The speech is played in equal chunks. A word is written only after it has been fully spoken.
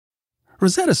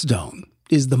Rosetta Stone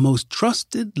is the most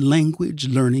trusted language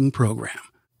learning program.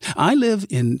 I live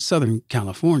in Southern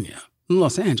California,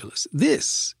 Los Angeles.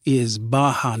 This is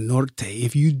Baja Norte.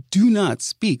 If you do not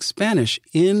speak Spanish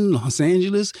in Los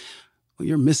Angeles, well,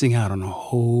 you're missing out on a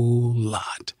whole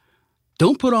lot.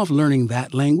 Don't put off learning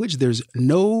that language. There's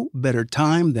no better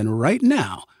time than right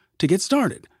now to get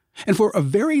started. And for a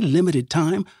very limited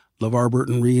time, LeVar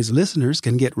Burton Reads listeners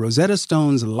can get Rosetta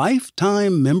Stone's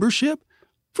lifetime membership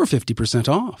for 50%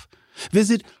 off.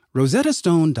 Visit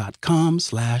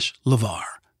rosettastone.com/LeVar.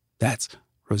 That's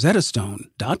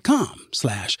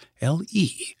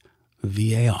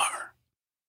rosettastone.com/LEVAR.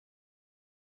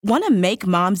 Want to make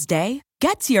Mom's day?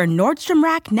 Get to your Nordstrom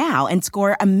Rack now and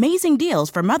score amazing deals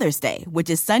for Mother's Day, which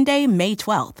is Sunday, May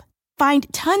 12th. Find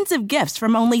tons of gifts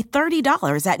from only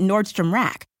 $30 at Nordstrom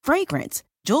Rack. Fragrance,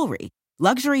 jewelry,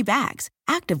 luxury bags,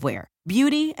 activewear,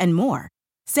 beauty, and more.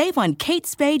 Save on Kate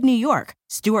Spade New York,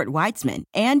 Stuart Weitzman,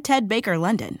 and Ted Baker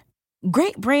London.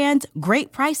 Great brands,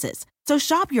 great prices. So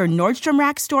shop your Nordstrom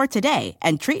Rack store today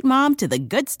and treat Mom to the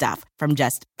good stuff from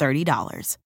just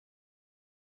 $30.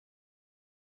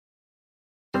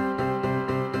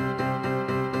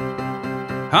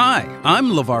 Hi, I'm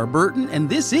LeVar Burton, and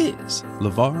this is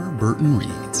LeVar Burton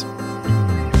Reads.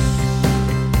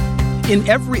 In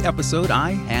every episode,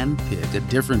 I handpick a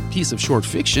different piece of short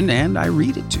fiction and I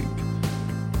read it to you.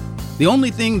 The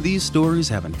only thing these stories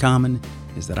have in common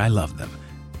is that I love them,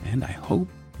 and I hope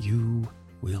you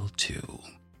will too.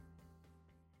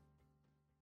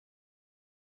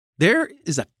 There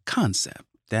is a concept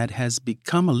that has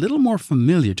become a little more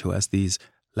familiar to us these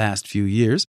last few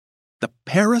years: the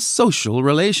parasocial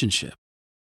relationship.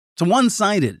 It's a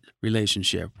one-sided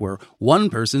relationship where one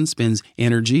person spends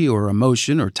energy or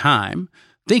emotion or time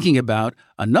thinking about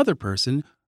another person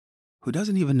who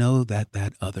doesn't even know that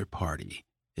that other party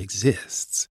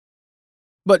exists.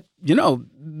 But,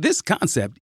 this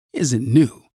concept isn't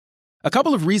new. A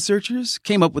couple of researchers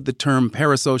came up with the term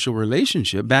parasocial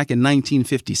relationship back in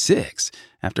 1956,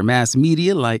 after mass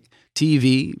media like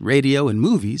TV, radio, and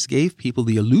movies gave people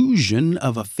the illusion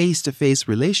of a face-to-face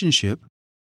relationship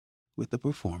with the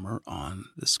performer on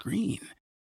the screen.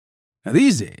 Now,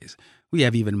 these days, we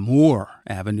have even more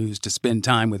avenues to spend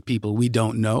time with people we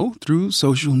don't know through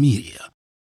social media.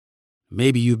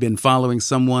 Maybe you've been following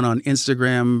someone on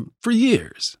Instagram for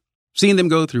years, seen them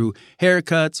go through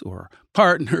haircuts or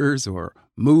partners or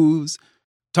moves,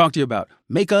 talk to you about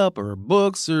makeup or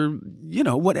books or,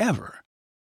 whatever.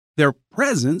 Their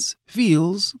presence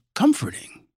feels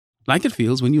comforting, like it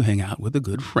feels when you hang out with a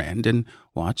good friend and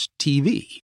watch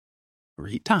TV or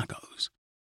eat tacos.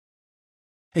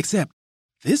 Except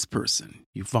this person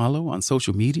you follow on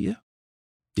social media,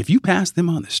 if you pass them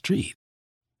on the street,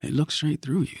 they look straight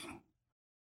through you.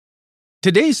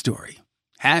 Today's story,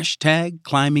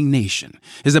 #ClimbingNation,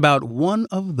 is about one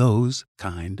of those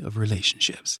kind of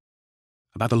relationships,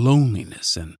 about the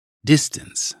loneliness and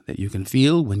distance that you can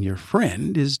feel when your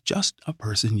friend is just a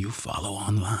person you follow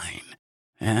online,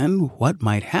 and what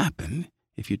might happen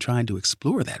if you tried to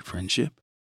explore that friendship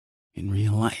in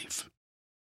real life.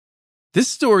 This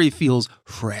story feels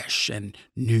fresh and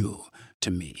new to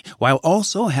me, while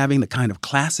also having the kind of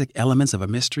classic elements of a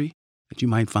mystery that you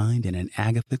might find in an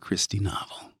Agatha Christie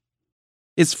novel.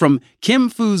 It's from Kim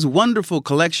Fu's wonderful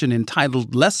collection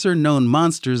entitled Lesser-Known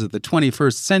Monsters of the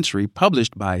 21st Century,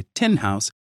 published by Tin House.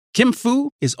 Kim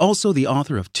Fu is also the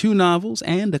author of 2 novels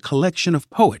and a collection of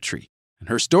poetry, and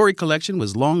her story collection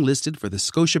was longlisted for the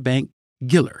Scotiabank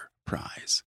Giller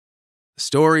Prize. The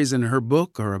stories in her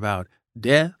book are about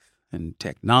death and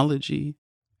technology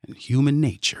and human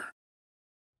nature,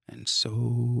 and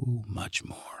so much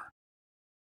more.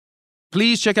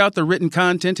 Please check out the written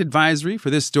content advisory for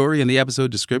this story in the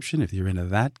episode description if you're into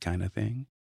that kind of thing.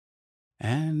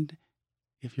 And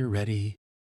if you're ready,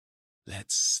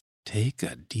 let's take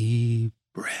a deep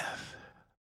breath.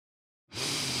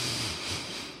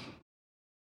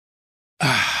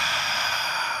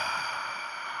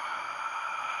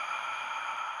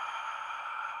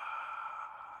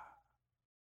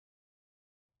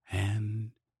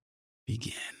 And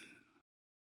begin.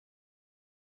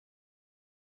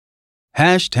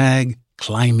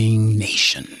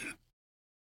 #ClimbingNation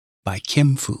by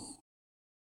Kim Fu.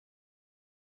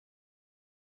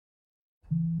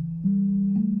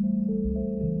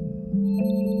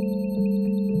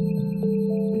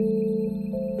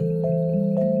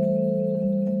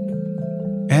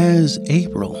 As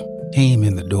April came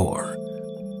in the door,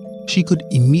 she could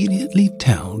immediately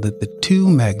tell that the 2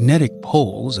 magnetic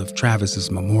poles of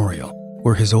Travis's memorial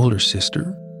were his older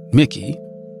sister, Mickey,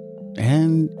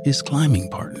 and his climbing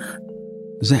partner,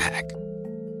 Zach.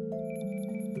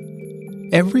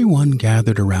 everyone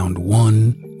gathered around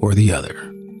one or the other.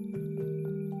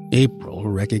 April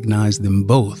recognized them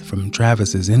both from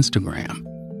Travis's Instagram.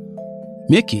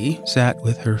 Mickey sat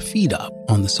with her feet up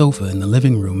on the sofa in the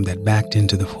living room that backed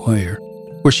into the foyer,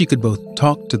 where she could both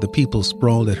talk to the people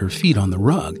sprawled at her feet on the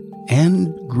rug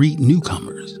and greet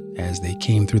newcomers as they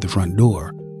came through the front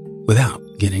door without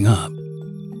getting up.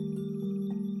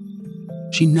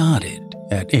 She nodded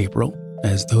at April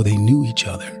as though they knew each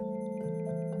other.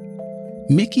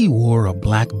 Mickey wore a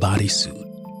black bodysuit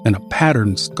and a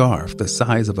patterned scarf the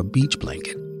size of a beach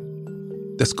blanket.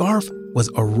 The scarf was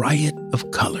a riot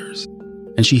of colors,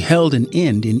 and she held an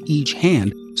end in each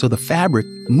hand so the fabric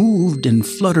moved and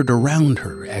fluttered around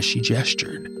her as she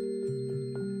gestured.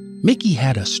 Mickey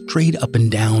had a straight up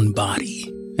and down body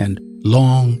and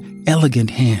long, elegant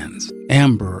hands,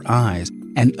 amber eyes,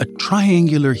 and a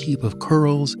triangular heap of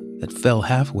curls that fell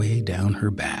halfway down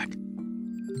her back.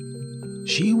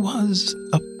 She was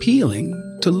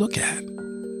appealing to look at,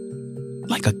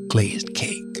 like a glazed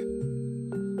cake.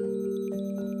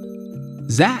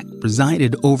 Zach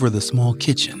presided over the small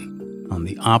kitchen on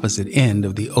the opposite end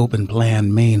of the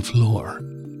open-plan main floor.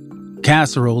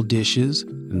 Casserole dishes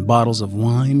and bottles of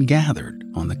wine gathered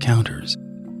on the counters.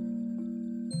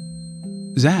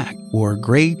 Zach wore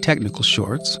gray technical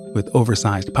shorts with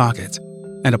oversized pockets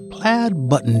and a plaid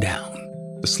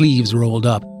button-down, the sleeves rolled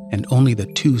up and only the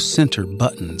two center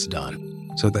buttons done,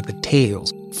 so that the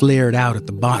tails flared out at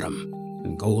the bottom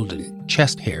and golden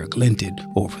chest hair glinted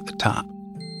over the top.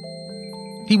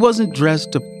 He wasn't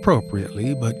dressed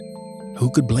appropriately, but who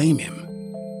could blame him?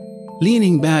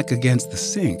 Leaning back against the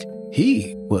sink,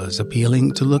 he was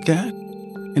appealing to look at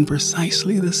in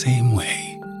precisely the same way.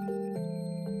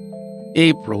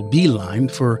 April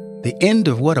beelined for the end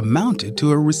of what amounted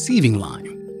to a receiving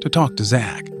line to talk to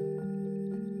Zach.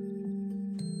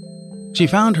 She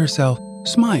found herself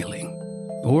smiling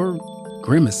or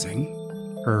grimacing,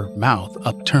 her mouth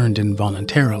upturned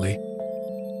involuntarily.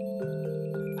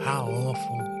 "How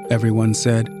awful," everyone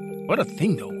said. "What a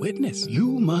thing to witness. You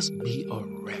must be a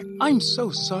wreck. I'm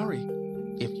so sorry.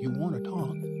 If you want to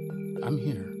talk, I'm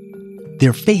here."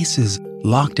 Their faces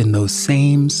locked in those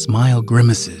same smile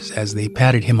grimaces as they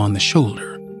patted him on the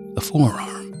shoulder, the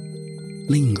forearm,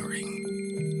 lingering.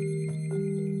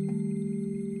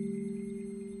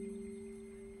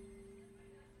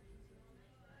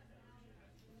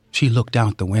 She looked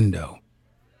out the window.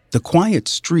 The quiet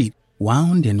street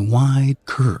wound in wide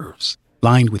curves,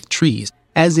 lined with trees,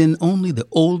 as in only the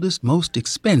oldest, most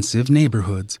expensive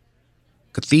neighborhoods.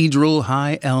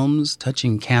 Cathedral-high elms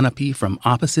touching canopy from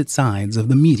opposite sides of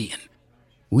the median.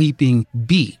 Weeping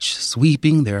beech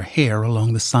sweeping their hair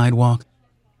along the sidewalk.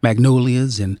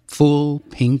 Magnolias in full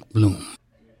pink bloom.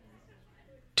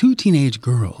 Two teenage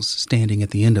girls standing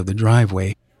at the end of the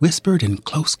driveway whispered in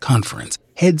close conference,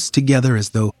 heads together as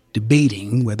though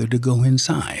debating whether to go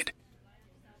inside.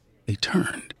 They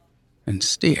turned and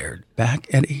stared back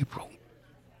at April.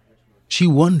 She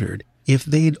wondered if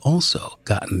they'd also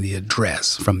gotten the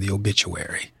address from the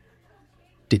obituary.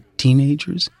 Did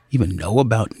teenagers even know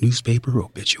about newspaper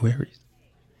obituaries?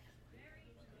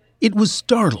 It was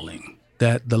startling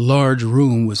that the large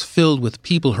room was filled with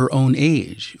people her own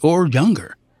age or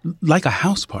younger, like a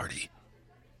house party.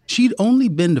 She'd only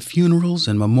been to funerals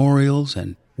and memorials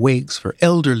and wakes for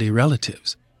elderly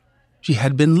relatives. She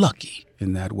had been lucky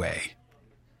in that way.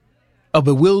 A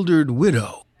bewildered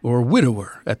widow or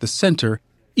widower at the center,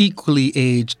 equally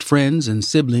aged friends and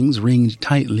siblings ringed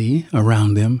tightly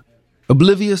around them,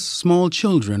 oblivious small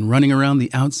children running around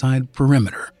the outside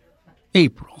perimeter.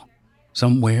 April,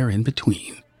 somewhere in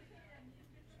between.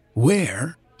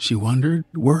 Where, she wondered,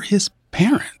 were his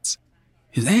parents,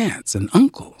 his aunts and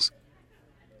uncles?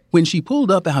 When she pulled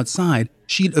up outside,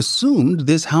 she'd assumed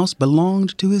this house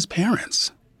belonged to his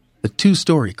parents. The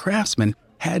two-story craftsman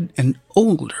had an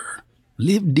older,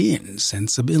 lived-in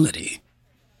sensibility.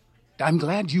 "I'm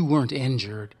glad you weren't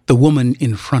injured," the woman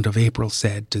in front of April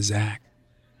said to Zach.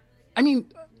 "I mean,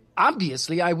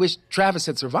 obviously I wish Travis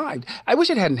had survived. I wish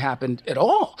it hadn't happened at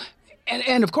all.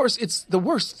 And of course, it's the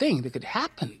worst thing that could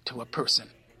happen to a person.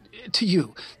 To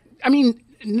you. I mean,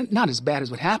 not as bad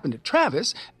as what happened to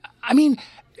Travis. I mean,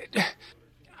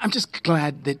 I'm just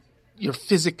glad that you're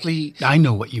physically..." "I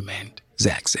know what you meant,"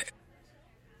 Zach said.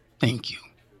 "Thank you."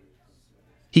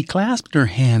 He clasped her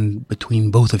hand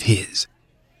between both of his.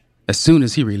 As soon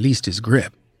as he released his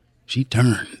grip, she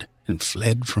turned and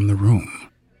fled from the room.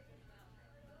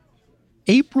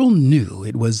 April knew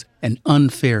it was an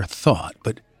unfair thought,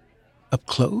 but up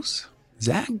close,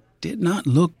 Zach did not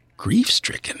look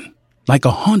grief-stricken, like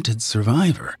a haunted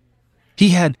survivor. He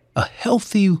had a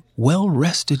healthy,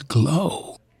 well-rested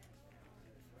glow.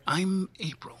 I'm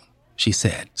April, she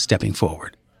said, stepping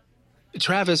forward.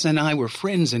 Travis and I were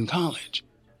friends in college.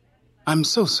 I'm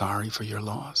so sorry for your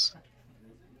loss.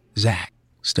 Zach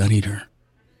studied her,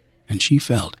 and she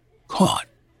felt caught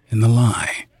in the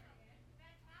lie.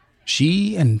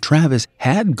 She and Travis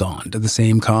had gone to the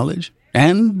same college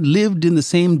and lived in the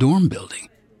same dorm building.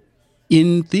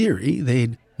 In theory,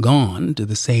 they'd gone to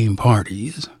the same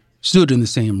parties, stood in the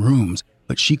same rooms,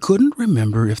 but she couldn't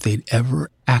remember if they'd ever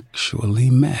actually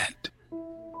met.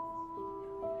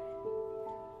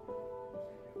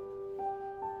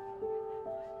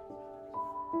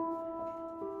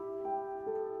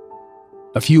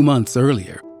 A few months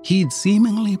earlier, he'd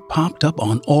seemingly popped up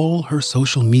on all her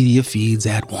social media feeds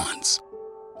at once.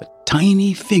 A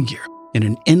tiny figure in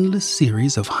an endless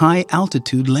series of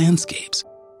high-altitude landscapes.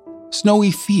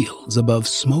 Snowy fields above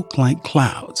smoke-like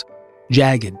clouds,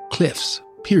 jagged cliffs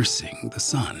piercing the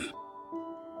sun.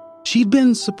 She'd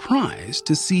been surprised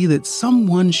to see that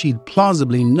someone she'd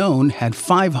plausibly known had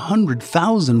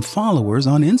 500,000 followers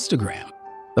on Instagram,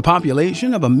 the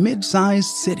population of a mid-sized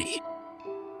city.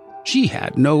 She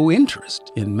had no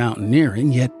interest in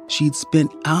mountaineering, yet she'd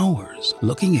spent hours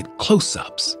looking at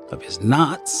close-ups of his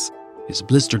knots, his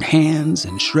blistered hands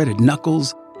and shredded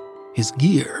knuckles, his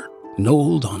gear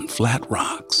knolled on flat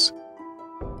rocks.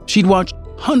 She'd watched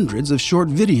hundreds of short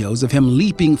videos of him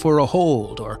leaping for a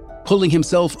hold or pulling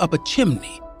himself up a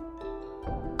chimney.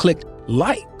 Clicked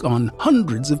like on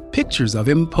hundreds of pictures of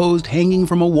him posed hanging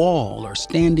from a wall or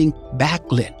standing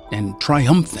backlit and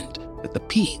triumphant at the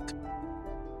peak.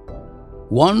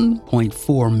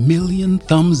 1.4 million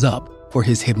thumbs up for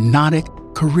his hypnotic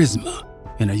charisma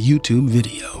in a YouTube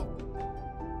video.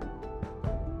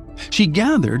 She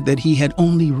gathered that he had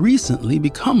only recently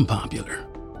become popular,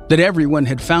 that everyone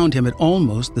had found him at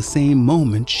almost the same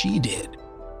moment she did.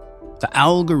 The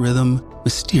algorithm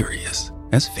mysterious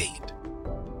as fate.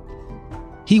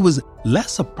 He was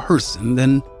less a person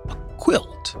than a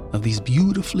quilt of these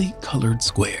beautifully colored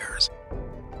squares.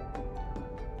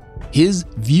 His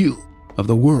view of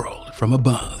the world from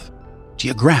above,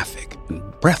 geographic and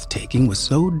breathtaking, was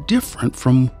so different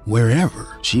from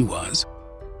wherever she was.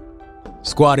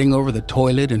 Squatting over the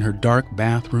toilet in her dark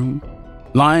bathroom,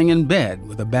 lying in bed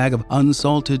with a bag of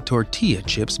unsalted tortilla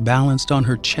chips balanced on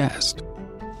her chest.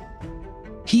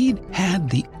 He'd had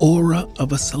the aura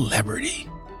of a celebrity.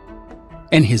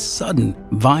 And his sudden,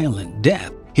 violent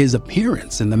death, his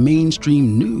appearance in the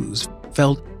mainstream news,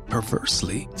 felt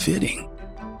perversely fitting.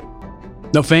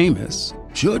 The famous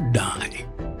should die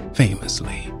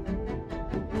famously.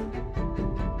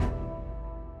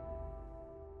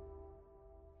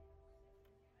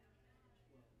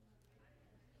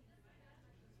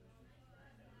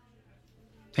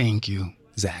 Thank you,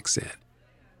 Zach said.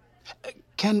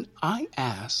 Can I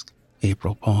ask?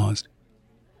 April paused.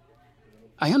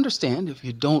 I understand if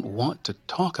you don't want to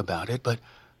talk about it, but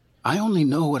I only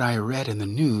know what I read in the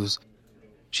news.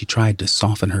 She tried to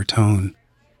soften her tone.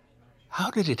 How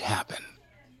did it happen?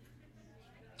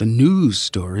 The news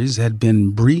stories had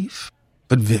been brief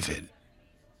but vivid.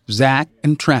 Zach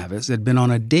and Travis had been on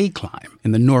a day climb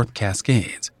in the North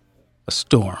Cascades. A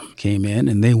storm came in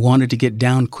and they wanted to get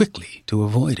down quickly to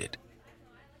avoid it.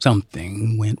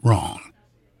 Something went wrong.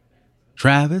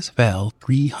 Travis fell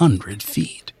 300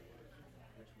 feet.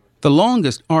 The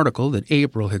longest article that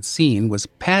April had seen was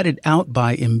padded out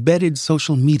by embedded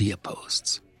social media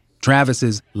posts.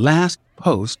 Travis's last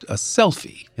post, a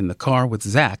selfie in the car with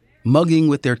Zach, mugging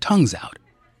with their tongues out.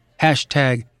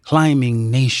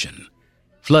 #ClimbingNation,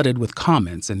 flooded with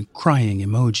comments and crying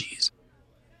emojis.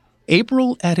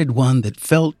 April added one that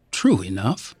felt true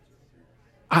enough.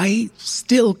 I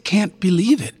still can't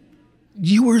believe it.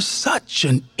 You were such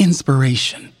an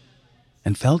inspiration,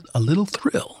 and felt a little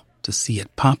thrill to see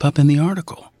it pop up in the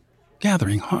article,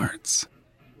 gathering hearts.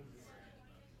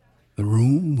 The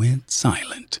room went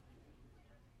silent.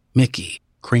 Mickey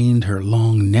craned her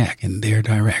long neck in their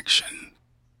direction.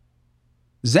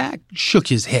 Zach shook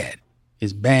his head,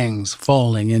 his bangs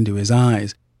falling into his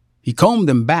eyes. He combed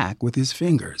them back with his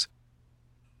fingers.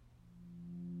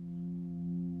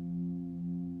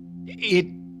 It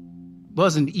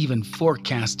wasn't even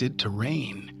forecasted to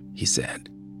rain, he said.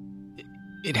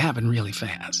 It happened really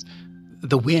fast.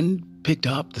 The wind picked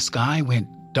up, the sky went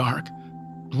dark.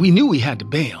 We knew we had to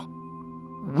bail.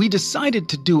 We decided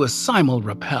to do a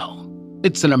simul-rappel.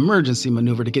 It's an emergency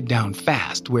maneuver to get down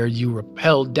fast, where you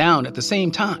rappel down at the same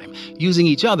time, using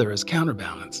each other as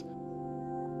counterbalance.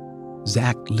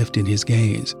 Zach lifted his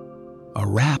gaze. A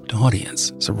rapt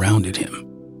audience surrounded him.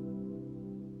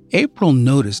 April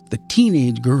noticed the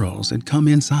teenage girls had come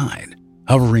inside,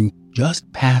 hovering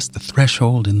just past the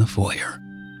threshold in the foyer.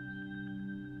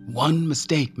 One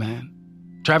mistake, man.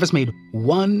 Travis made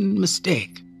one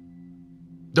mistake.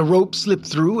 The rope slipped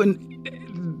through and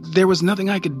there was nothing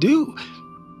I could do.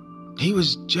 He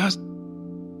was just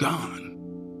gone.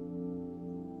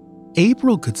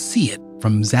 April could see it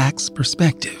from Zach's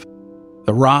perspective.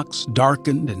 The rocks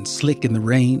darkened and slick in the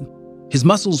rain, his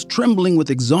muscles trembling with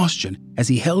exhaustion as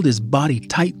he held his body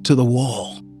tight to the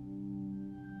wall.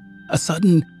 A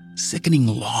sudden, sickening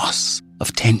loss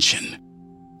of tension.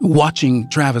 Watching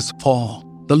Travis fall,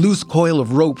 the loose coil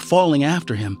of rope falling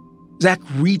after him, Zach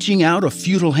reaching out a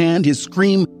futile hand, his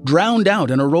scream drowned out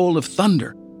in a roll of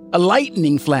thunder, a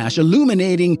lightning flash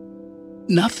illuminating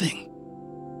nothing.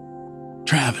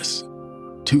 Travis,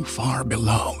 too far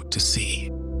below to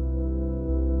see.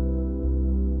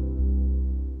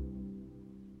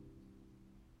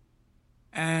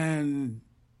 And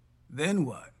then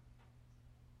what?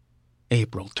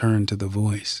 April turned to the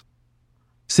voice.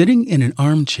 Sitting in an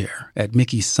armchair at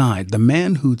Mickey's side, the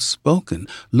man who'd spoken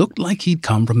looked like he'd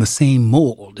come from the same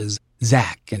mold as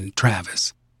Zach and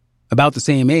Travis. About the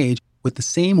same age, with the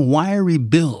same wiry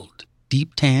build,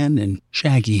 deep tan and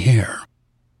shaggy hair.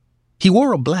 He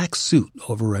wore a black suit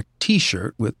over a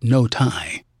t-shirt with no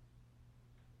tie.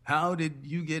 How did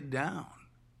you get down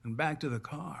and back to the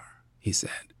car? He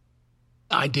said.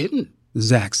 I didn't,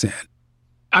 Zach said.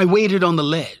 I waited on the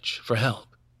ledge for help.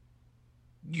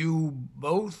 You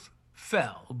both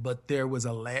fell, but there was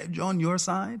a ledge on your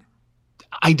side?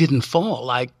 I didn't fall.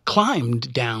 I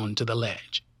climbed down to the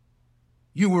ledge.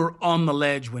 You were on the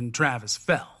ledge when Travis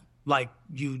fell, like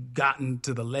you'd gotten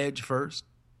to the ledge first?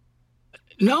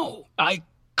 No, I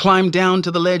climbed down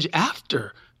to the ledge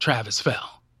after Travis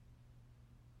fell.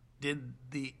 Did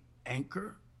the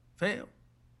anchor fail?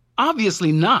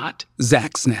 Obviously not,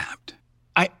 Zach snapped.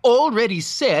 I already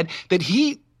said that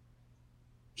he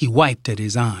wiped at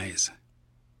his eyes.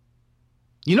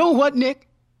 You know what, Nick?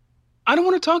 I don't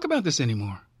want to talk about this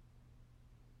anymore.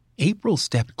 April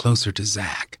stepped closer to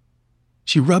Zach.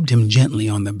 She rubbed him gently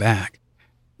on the back.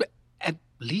 But at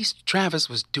least Travis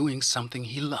was doing something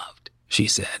he loved, she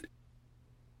said.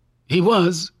 He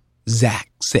was,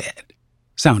 Zach said,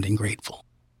 sounding grateful.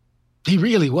 He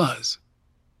really was.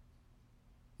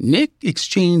 Nick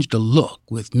exchanged a look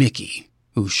with Mickey,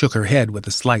 who shook her head with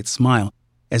a slight smile,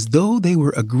 as though they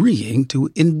were agreeing to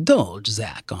indulge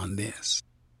Zach on this.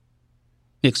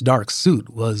 Nick's dark suit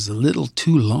was a little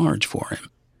too large for him.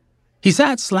 He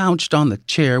sat slouched on the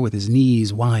chair with his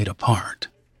knees wide apart,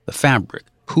 the fabric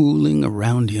cooling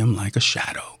around him like a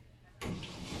shadow.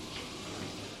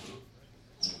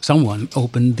 Someone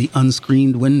opened the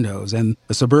unscreened windows, and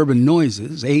the suburban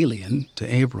noises, alien to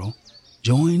April,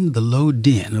 joined the low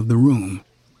din of the room.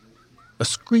 A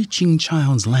screeching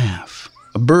child's laugh,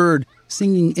 a bird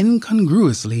singing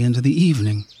incongruously into the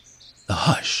evening, the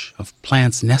hush of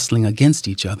plants nestling against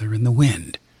each other in the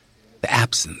wind, the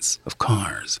absence of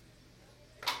cars.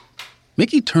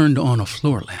 Mickey turned on a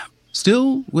floor lamp,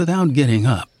 still without getting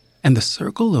up, and the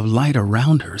circle of light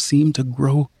around her seemed to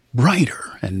grow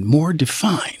brighter and more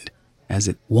defined as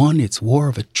it won its war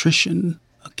of attrition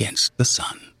against the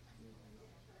sun.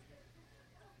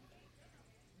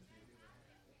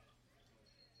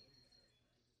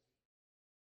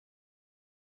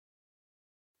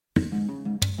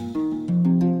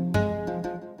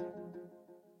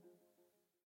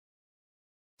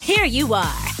 Here you are,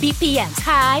 BPMs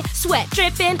high, sweat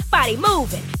dripping, body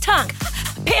moving, tongue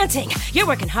panting. You're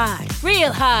working hard,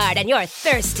 real hard, and you're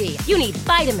thirsty. You need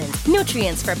vitamins,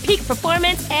 nutrients for peak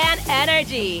performance and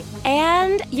energy.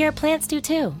 And your plants do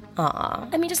too. Aw,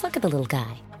 I mean, just look at the little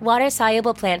guy.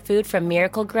 Water-soluble plant food from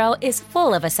Miracle Grow is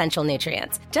full of essential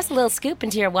nutrients. Just a little scoop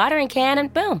into your watering can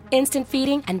and boom, instant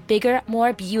feeding and bigger,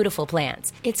 more beautiful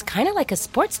plants. It's kind of like a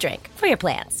sports drink for your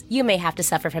plants. You may have to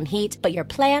suffer from heat, but your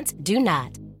plants do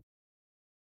not.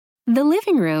 The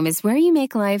living room is where you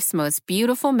make life's most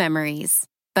beautiful memories.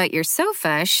 But your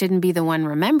sofa shouldn't be the one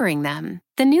remembering them.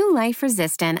 The new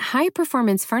life-resistant,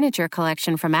 high-performance furniture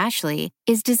collection from Ashley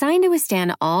is designed to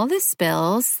withstand all the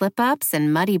spills, slip-ups,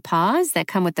 and muddy paws that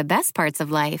come with the best parts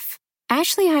of life.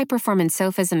 Ashley high-performance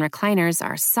sofas and recliners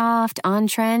are soft,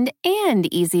 on-trend,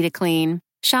 and easy to clean.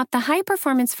 Shop the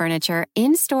high-performance furniture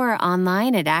in-store or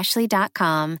online at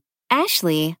ashley.com.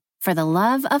 Ashley, for the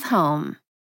love of home.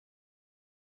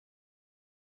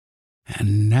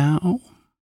 And now,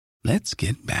 let's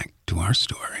get back to our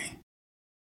story.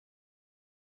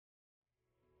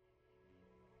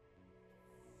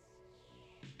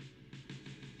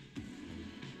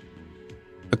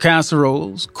 The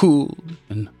casseroles cooled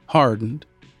and hardened.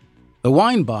 The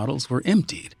wine bottles were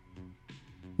emptied.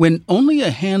 When only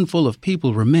a handful of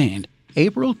people remained,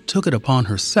 April took it upon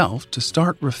herself to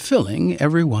start refilling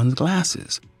everyone's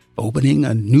glasses. opening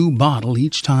a new bottle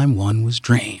each time one was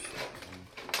drained.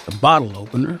 The bottle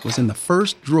opener was in the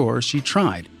first drawer she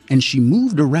tried, and she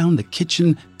moved around the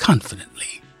kitchen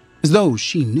confidently, as though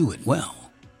she knew it well.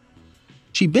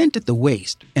 She bent at the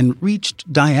waist and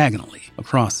reached diagonally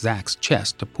across Zach's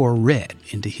chest to pour red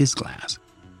into his glass,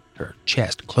 her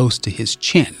chest close to his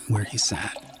chin where he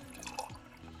sat.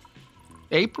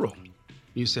 April,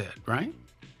 you said, right?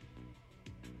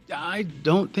 I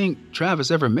don't think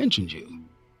Travis ever mentioned you.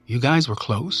 You guys were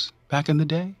close back in the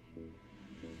day?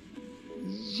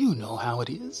 You know how it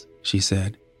is, she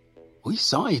said. We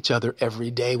saw each other every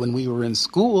day when we were in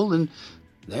school, and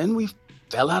then we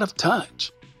fell out of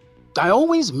touch. I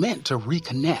always meant to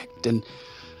reconnect, and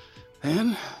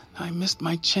then I missed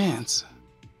my chance.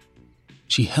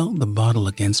 She held the bottle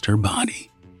against her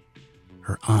body.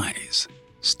 Her eyes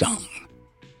stung.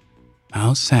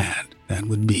 How sad that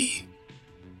would be,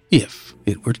 if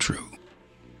it were true.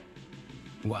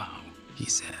 Wow, he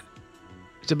said.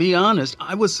 To be honest,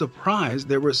 I was surprised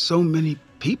there were so many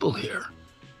people here.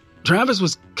 Travis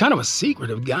was kind of a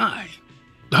secretive guy,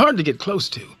 hard to get close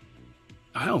to.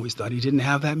 I always thought he didn't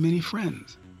have that many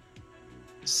friends.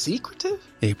 Secretive?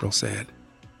 April said.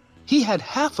 He had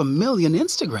 500,000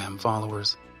 Instagram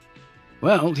followers.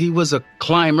 Well, he was a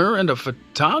climber and a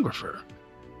photographer.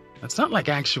 That's not like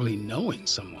actually knowing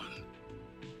someone.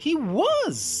 He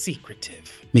was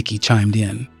secretive, Mickey chimed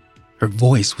in. Her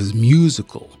voice was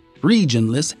musical,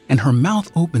 regionless, and her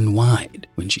mouth opened wide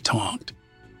when she talked.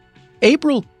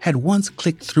 April had once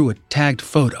clicked through a tagged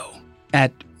photo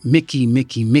at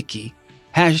Mickey,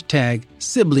 hashtag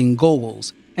sibling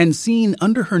goals, and seen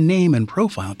under her name and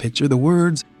profile picture the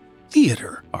words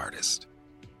theater artist.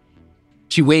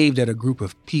 She waved at a group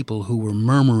of people who were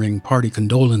murmuring party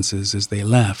condolences as they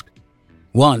left.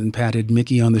 One patted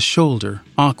Mickey on the shoulder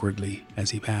awkwardly as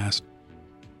he passed.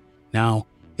 Now,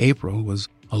 April was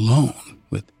alone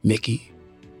with Mickey,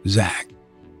 Zach,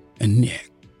 and Nick.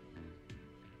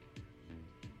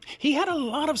 He had a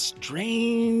lot of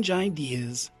strange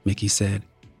ideas, Mickey said.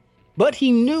 But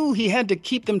he knew he had to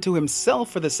keep them to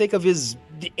himself for the sake of his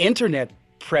internet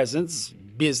presence,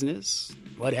 business,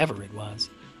 whatever it was.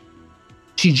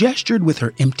 She gestured with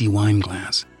her empty wine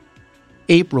glass.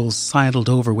 April sidled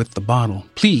over with the bottle,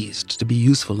 pleased to be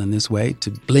useful in this way,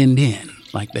 to blend in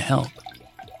like the help.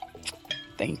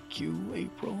 Thank you,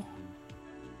 April.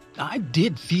 I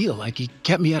did feel like he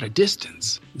kept me at a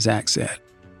distance, Zach said.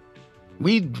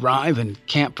 We'd drive and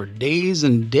camp for days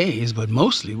and days, but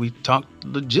mostly we talked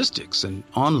logistics and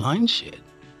online shit.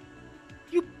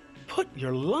 You put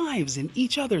your lives in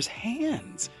each other's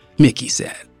hands, Mickey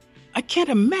said. I can't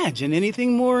imagine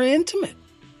anything more intimate.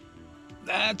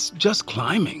 That's just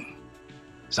climbing.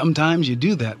 Sometimes you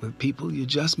do that with people you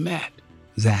just met.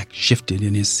 Zach shifted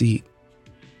in his seat.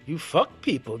 You fuck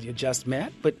people you just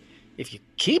met, but if you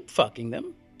keep fucking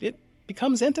them, it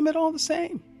becomes intimate all the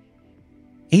same.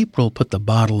 April put the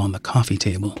bottle on the coffee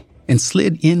table and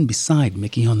slid in beside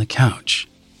Mickey on the couch,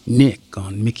 Nick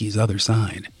on Mickey's other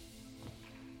side.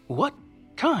 What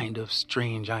kind of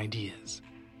strange ideas?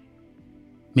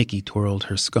 Mickey twirled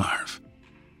her scarf.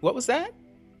 What was that?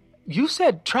 You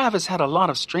said Travis had a lot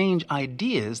of strange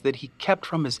ideas that he kept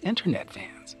from his internet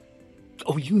fans.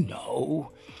 Oh, you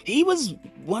know, he was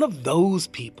one of those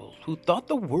people who thought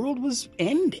the world was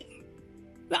ending.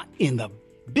 Not in the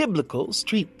biblical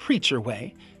street preacher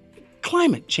way.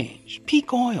 Climate change,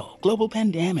 peak oil, global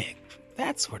pandemic,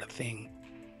 that sort of thing.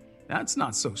 That's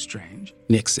not so strange,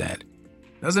 Nick said.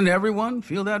 Doesn't everyone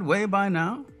feel that way by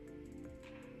now?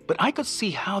 But I could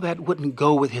see how that wouldn't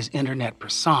go with his internet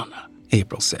persona,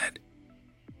 April said.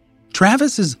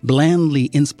 Travis's blandly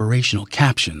inspirational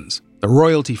captions, the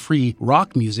royalty-free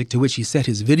rock music to which he set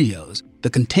his videos, the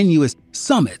continuous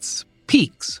summits,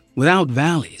 peaks without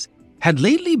valleys, had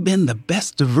lately been the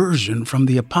best diversion from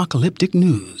the apocalyptic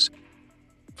news.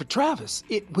 For Travis,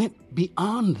 it went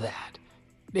beyond that.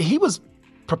 He was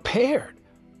preparing.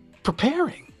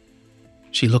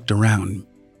 She looked around,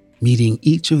 meeting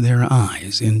each of their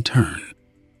eyes in turn.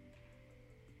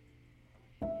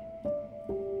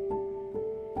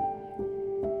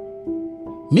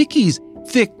 Mickey's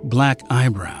thick black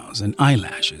eyebrows and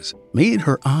eyelashes made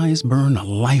her eyes burn a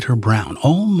lighter brown,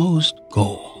 almost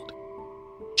gold.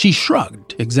 She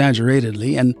shrugged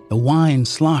exaggeratedly, and the wine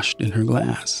sloshed in her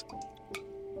glass.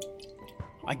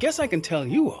 I guess I can tell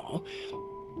you all.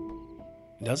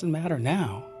 It doesn't matter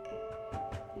now.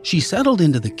 She settled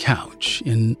into the couch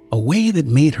in a way that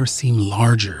made her seem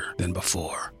larger than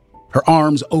before. Her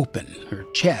arms open, her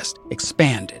chest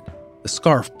expanded, the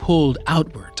scarf pulled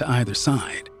outward to either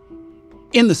side.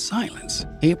 In the silence,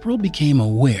 April became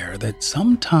aware that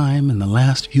sometime in the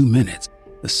last few minutes,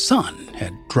 The sun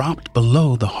had dropped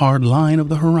below the hard line of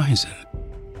the horizon.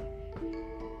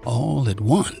 All at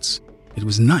once, it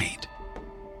was night.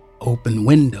 Open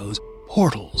windows,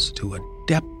 portals to a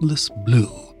depthless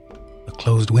blue. The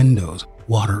closed windows,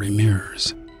 watery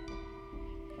mirrors.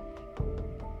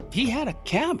 He had a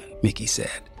cabin, Mickey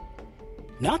said.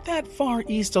 not that far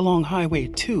east along Highway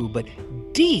 2, but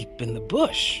deep in the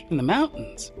bush, in the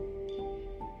mountains.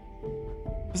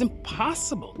 It was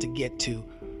impossible to get to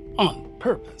on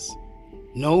purpose.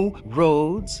 No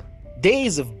roads,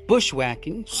 days of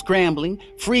bushwhacking, scrambling,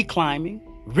 free climbing,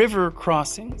 river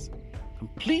crossings.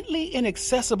 Completely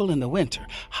inaccessible in the winter,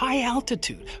 high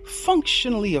altitude,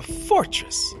 functionally a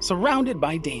fortress surrounded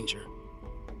by danger.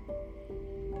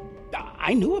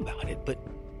 I knew about it, but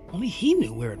only he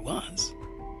knew where it was.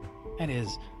 That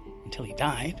is, until he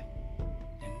died,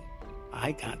 and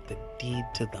I got the deed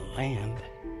to the land.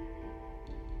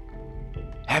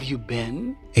 Have you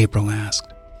been? April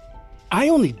asked. I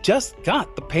only just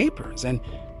got the papers, and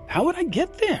how would I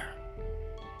get there?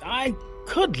 I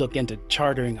could look into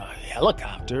chartering a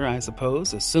helicopter, I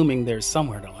suppose, assuming there's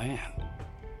somewhere to land.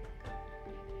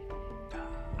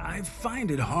 I find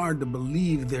it hard to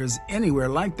believe there's anywhere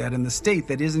like that in the state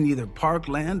that isn't either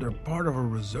parkland or part of a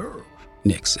reserve,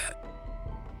 Nick said.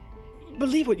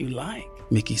 Believe what you like,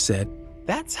 Mickey said.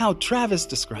 That's how Travis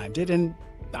described it, and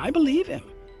I believe him.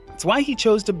 That's why he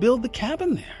chose to build the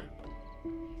cabin there.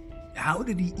 How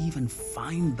did he even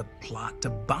find the plot to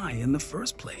buy in the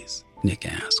first place? Nick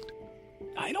asked.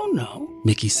 I don't know,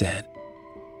 Mickey said.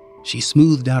 She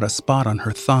smoothed out a spot on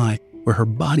her thigh where her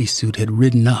bodysuit had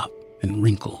ridden up and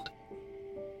wrinkled.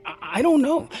 I don't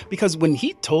know, because when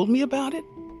he told me about it,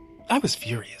 I was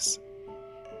furious.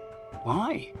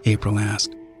 Why? April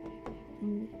asked.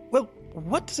 Well,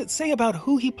 what does it say about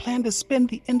who he planned to spend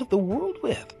the end of the world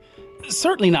with?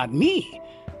 Certainly not me.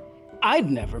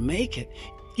 I'd never make it.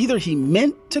 Either he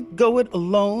meant to go it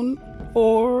alone,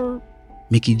 or...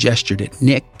 Mickey gestured at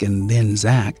Nick and then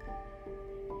Zach.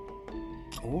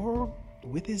 Or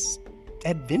with his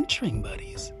adventuring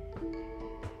buddies.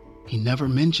 He never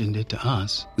mentioned it to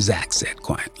us, Zach said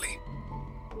quietly.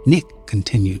 Nick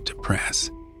continued to press.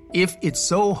 If it's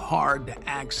so hard to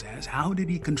access, how did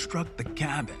he construct the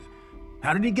cabin?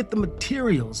 How did he get the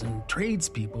materials and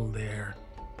tradespeople there?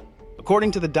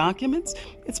 According to the documents,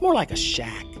 it's more like a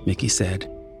shack, Mickey said.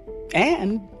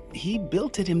 And he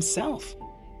built it himself.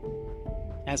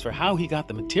 As for how he got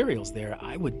the materials there,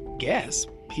 I would guess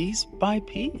piece by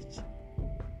piece.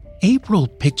 April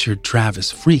pictured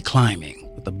Travis free climbing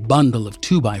with a bundle of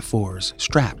 2x4s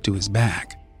strapped to his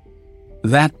back.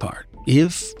 That part,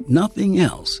 if nothing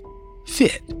else,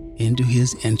 fit into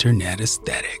his internet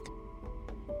aesthetic.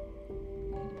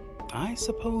 I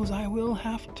suppose I will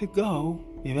have to go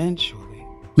eventually,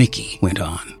 Mickey went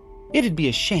on. It'd be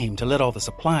a shame to let all the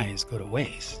supplies go to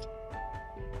waste.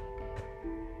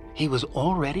 He was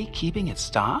already keeping it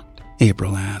stocked?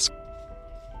 April asked.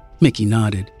 Mickey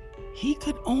nodded. He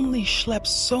could only schlep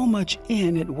so much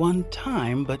in at one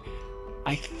time, but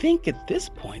I think at this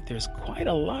point there's quite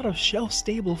a lot of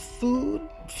shelf-stable food,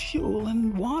 fuel,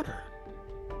 and water.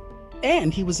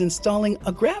 And he was installing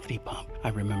a gravity pump, I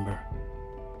remember.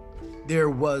 There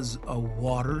was a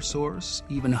water source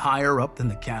even higher up than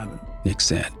the cabin, Nick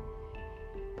said.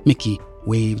 Mickey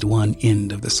waved one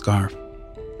end of the scarf.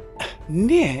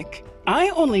 Nick, I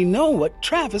only know what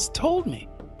Travis told me.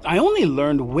 I only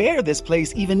learned where this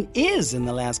place even is in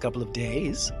the last couple of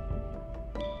days.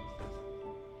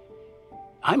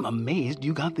 I'm amazed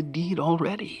you got the deed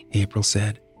already, April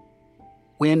said.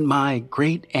 When my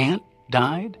great-aunt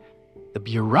died, the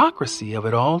bureaucracy of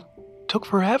it all took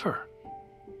forever.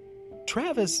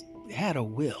 Travis had a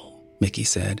will, Mickey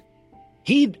said.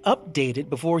 He'd update it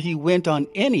before he went on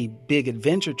any big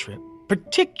adventure trip,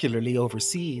 particularly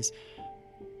overseas.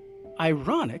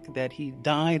 Ironic that he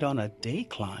died on a day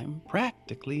climb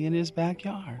practically in his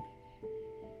backyard.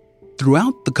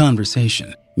 Throughout the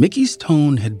conversation, Mickey's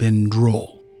tone had been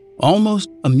droll, almost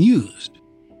amused,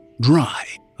 dry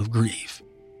of grief.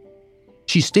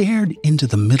 She stared into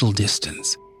the middle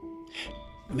distance.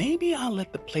 Maybe I'll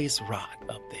let the place rot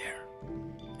up there.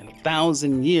 In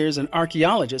 1,000 years, an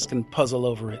archaeologist can puzzle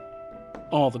over it.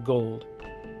 All the gold.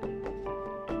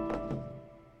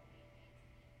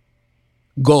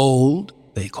 Gold,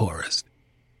 they chorused.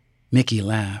 Mickey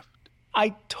laughed.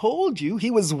 I told you he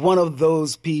was one of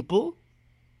those people.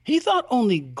 He thought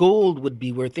only gold would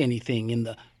be worth anything in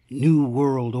the New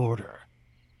World Order.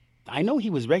 I know he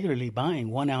was regularly buying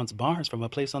 1-ounce bars from a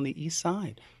place on the east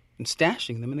side and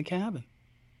stashing them in the cabin.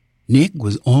 Nick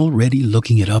was already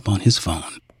looking it up on his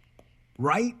phone.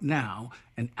 Right now,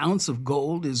 an ounce of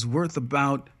gold is worth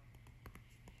about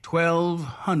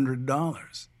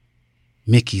 $1,200.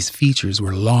 Mickey's features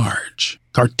were large,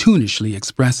 cartoonishly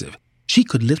expressive. She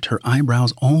could lift her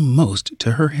eyebrows almost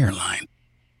to her hairline.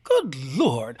 Good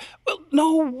Lord. Well,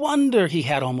 no wonder he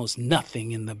had almost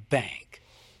nothing in the bank.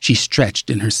 She stretched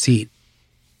in her seat.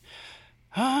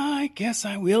 I guess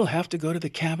I will have to go to the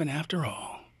cabin after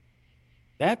all.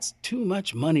 That's too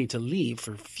much money to leave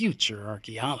for future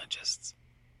archaeologists.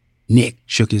 Nick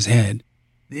shook his head.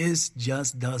 This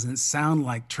just doesn't sound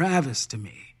like Travis to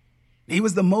me. He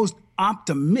was the most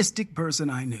optimistic person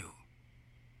I knew.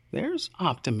 There's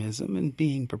optimism in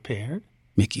being prepared,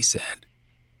 Mickey said.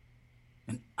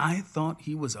 And I thought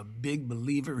he was a big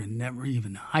believer in never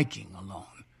even hiking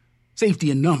alone.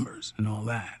 Safety in numbers and all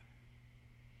that.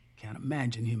 Can't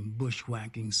imagine him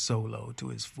bushwhacking solo to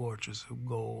his fortress of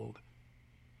gold.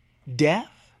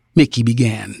 Death? Mickey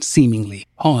began, seemingly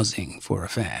pausing for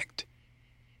effect.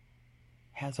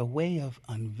 Has a way of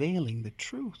unveiling the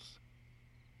truth.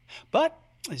 But,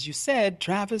 as you said,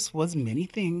 Travis was many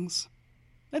things.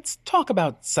 Let's talk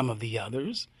about some of the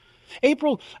others.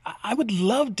 April, I would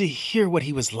love to hear what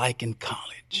he was like in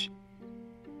college.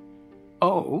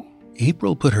 Oh?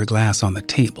 April put her glass on the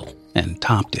table and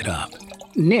topped it up.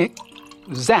 Nick,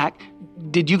 Zach,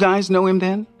 did you guys know him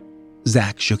then?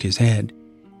 Zach shook his head.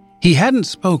 He hadn't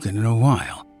spoken in a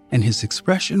while, and his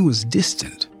expression was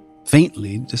distant,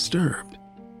 faintly disturbed.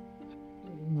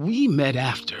 We met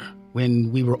after,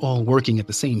 when we were all working at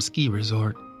the same ski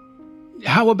resort.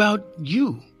 How about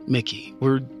you, Mickey?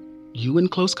 Were you in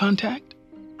close contact?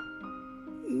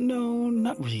 No,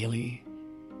 not really.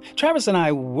 Travis and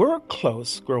I were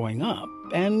close growing up,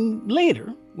 and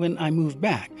later, when I moved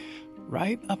back,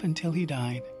 right up until he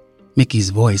died. Mickey's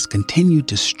voice continued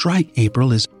to strike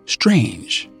April as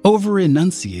strange,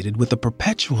 over-enunciated with a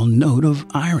perpetual note of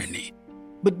irony.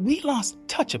 But we lost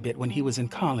touch a bit when he was in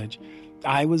college.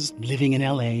 I was living in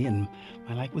L.A., and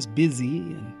my life was busy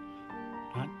and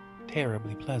not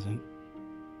terribly pleasant.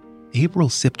 April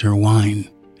sipped her wine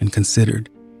and considered.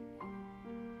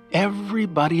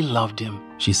 Everybody loved him,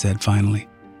 she said finally.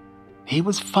 He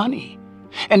was funny,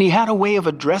 and he had a way of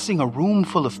addressing a room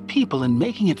full of people and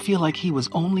making it feel like he was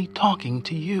only talking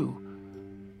to you.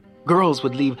 Girls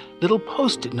would leave little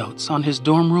post-it notes on his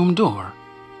dorm room door.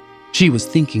 She was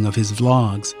thinking of his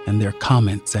vlogs and their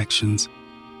comment sections.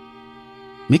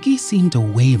 Mickey seemed to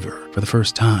waver for the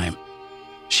first time.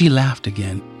 She laughed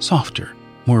again, softer,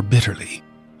 more bitterly.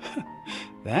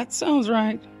 That sounds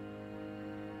right.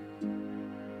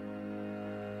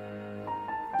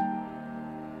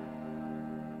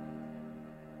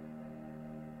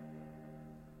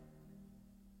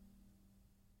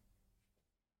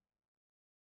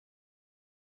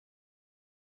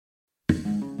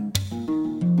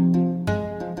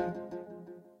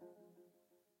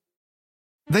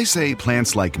 They say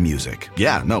plants like music.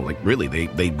 Yeah, no, like really,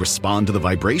 they respond to the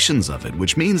vibrations of it,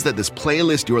 which means that this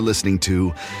playlist you're listening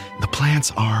to, the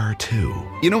plants are too.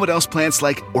 You know what else plants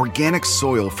like? Organic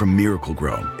soil from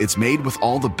Miracle-Gro. It's made with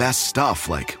all the best stuff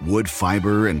like wood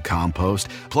fiber and compost.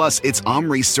 Plus, it's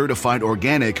OMRI certified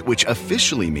organic, which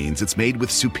officially means it's made with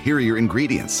superior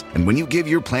ingredients. And when you give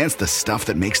your plants the stuff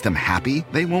that makes them happy,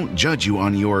 they won't judge you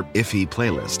on your iffy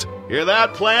playlist. Hear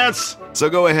that, plants? So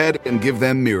go ahead and give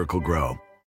them Miracle-Gro.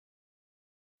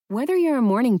 Whether you're a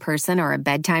morning person or a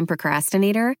bedtime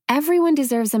procrastinator, everyone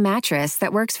deserves a mattress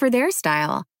that works for their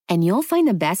style. And you'll find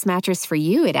the best mattress for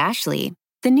you at Ashley.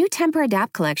 The new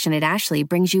Tempur-Adapt collection at Ashley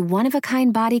brings you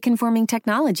one-of-a-kind body-conforming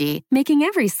technology, making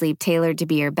every sleep tailored to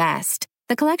be your best.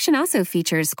 The collection also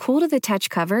features cool-to-the-touch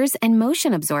covers and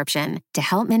motion absorption to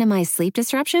help minimize sleep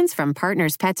disruptions from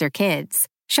partners, pets, or kids.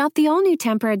 Shop the all-new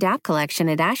Tempur-Adapt collection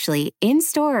at Ashley,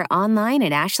 in-store or online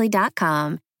at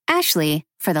ashley.com. Ashley,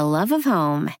 for the love of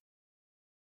home.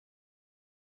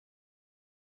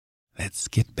 Let's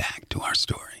get back to our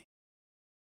story.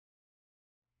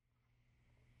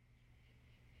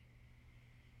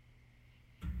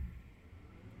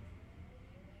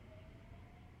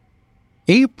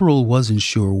 April wasn't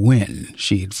sure when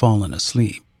she had fallen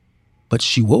asleep, but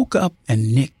she woke up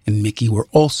and Nick and Mickey were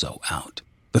also out,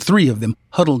 the three of them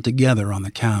huddled together on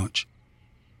the couch.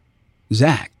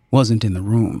 Zach wasn't in the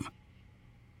room.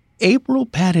 April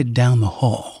padded down the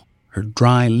hall, her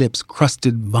dry lips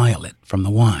crusted violet from the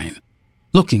wine,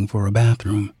 looking for a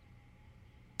bathroom.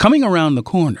 Coming around the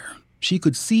corner, she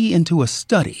could see into a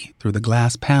study through the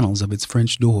glass panels of its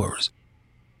French doors.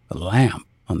 The lamp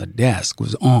on the desk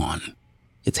was on,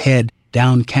 its head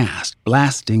downcast,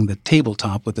 blasting the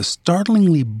tabletop with a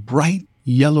startlingly bright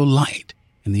yellow light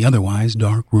in the otherwise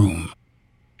dark room.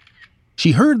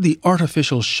 She heard the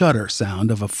artificial shutter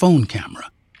sound of a phone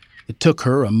camera. It took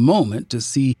her a moment to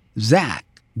see Zach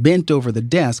bent over the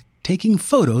desk, taking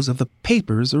photos of the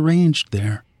papers arranged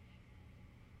there.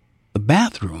 The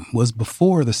bathroom was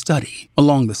before the study,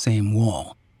 along the same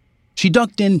wall. She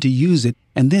ducked in to use it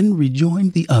and then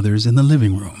rejoined the others in the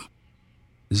living room.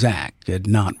 Zach had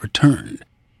not returned.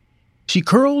 She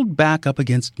curled back up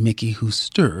against Mickey, who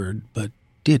stirred but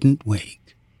didn't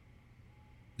wake.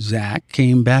 Zach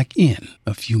came back in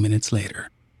a few minutes later.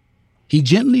 He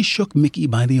gently shook Mickey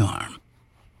by the arm.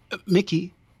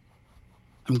 Mickey,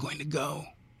 I'm going to go.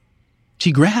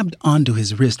 She grabbed onto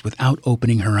his wrist without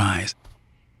opening her eyes.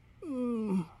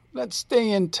 Let's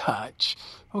stay in touch,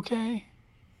 okay?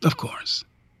 Of course.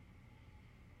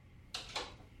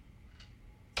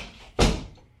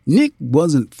 Nick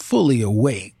wasn't fully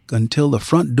awake until the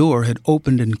front door had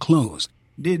opened and closed.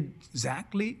 Did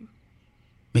Zach leave?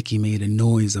 Mickey made a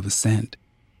noise of assent.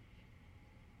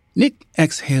 Nick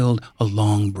exhaled a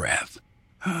long breath.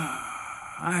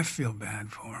 I feel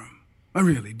bad for him. I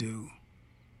really do.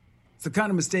 It's the kind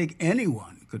of mistake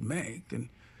anyone could make, and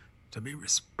to be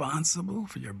responsible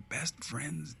for your best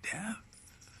friend's death,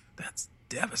 that's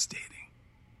devastating.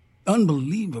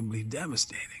 Unbelievably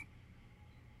devastating.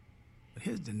 But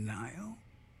his denial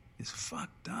is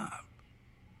fucked up.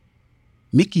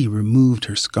 Mickey removed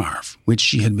her scarf, which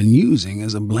she had been using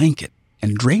as a blanket,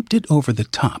 and draped it over the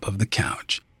top of the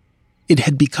couch. It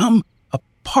had become a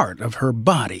part of her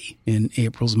body in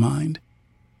April's mind.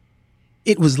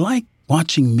 It was like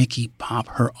watching Mickey pop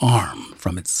her arm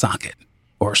from its socket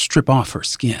or strip off her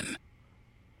skin.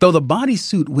 Though the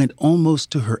bodysuit went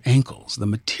almost to her ankles, the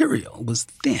material was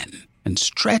thin and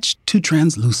stretched to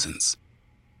translucence.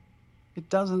 It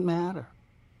doesn't matter.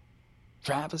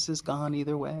 Travis is gone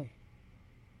either way.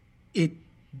 It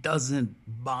doesn't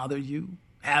bother you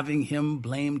having him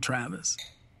blame Travis?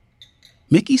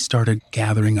 Mickey started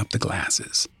gathering up the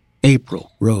glasses.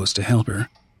 April rose to help her.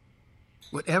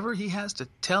 Whatever he has to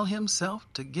tell himself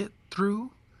to get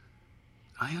through,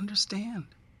 I understand.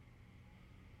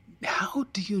 How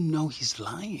do you know he's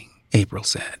lying? April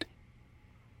said.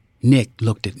 Nick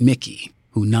looked at Mickey,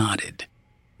 who nodded.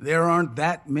 There aren't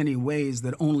that many ways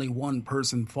that only one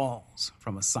person falls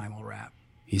from a simul-wrap,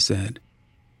 he said.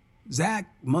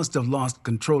 Zach must have lost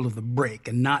control of the brake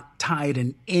and not tied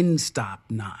an end-stop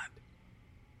knot.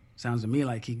 Sounds to me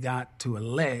like he got to a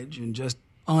ledge and just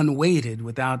unweighted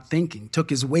without thinking,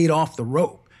 took his weight off the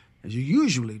rope, as you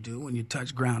usually do when you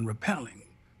touch ground rappelling.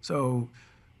 So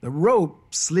the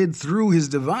rope slid through his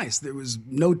device. There was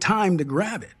no time to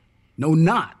grab it, no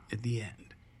knot at the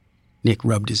end. Nick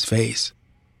rubbed his face.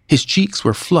 His cheeks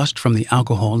were flushed from the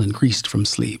alcohol and creased from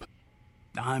sleep.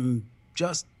 I'm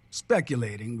just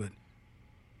speculating, but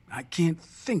I can't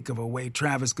think of a way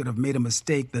Travis could have made a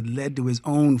mistake that led to his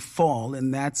own fall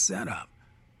in that setup.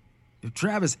 If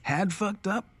Travis had fucked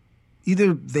up,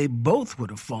 either they both would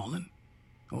have fallen,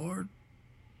 or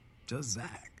just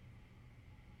Zach.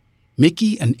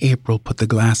 Mickey and April put the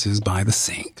glasses by the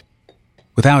sink.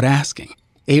 Without asking,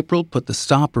 April put the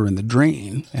stopper in the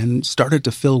drain and started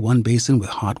to fill one basin with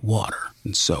hot water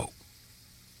and soap.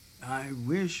 I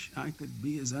wish I could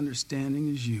be as understanding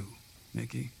as you,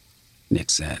 Mickey, Nick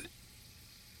said.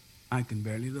 I can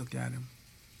barely look at him.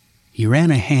 He ran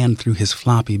a hand through his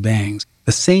floppy bangs,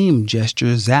 the same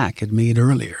gesture Zach had made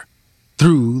earlier,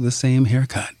 through the same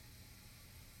haircut.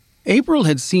 April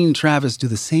had seen Travis do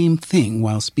the same thing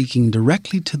while speaking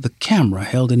directly to the camera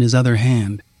held in his other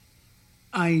hand.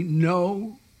 I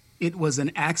know it was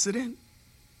an accident,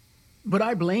 but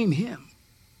I blame him.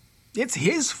 It's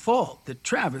his fault that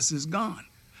Travis is gone.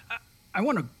 I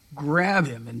want to grab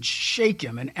him and shake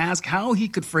him and ask how he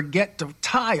could forget to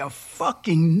tie a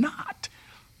fucking knot.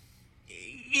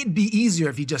 It'd be easier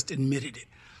if he just admitted it.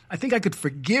 I think I could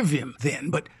forgive him then,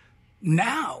 but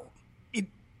now it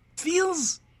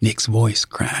feels... Nick's voice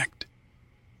cracked.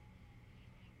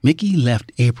 Mickey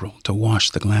left April to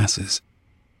wash the glasses.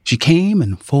 She came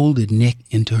and folded Nick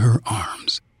into her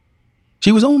arms.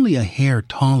 She was only a hair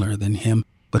taller than him,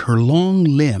 but her long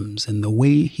limbs and the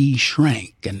way he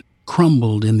shrank and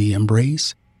crumbled in the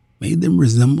embrace made them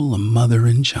resemble a mother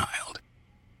and child.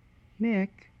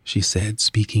 Nick, she said,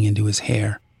 speaking into his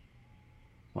hair.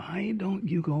 Why don't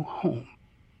you go home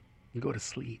and go to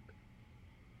sleep?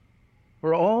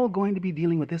 We're all going to be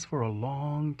dealing with this for a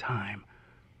long time.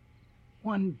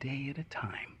 One day at a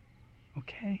time,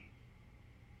 okay?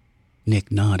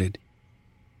 Nick nodded.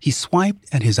 He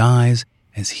swiped at his eyes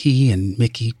as he and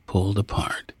Mickey pulled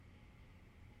apart.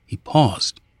 He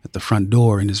paused at the front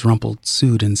door in his rumpled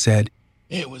suit and said,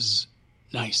 It was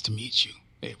nice to meet you,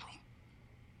 April.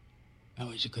 I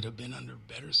wish it could have been under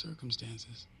better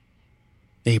circumstances.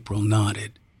 April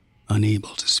nodded, unable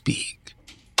to speak.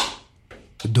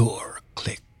 The door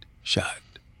clicked shut.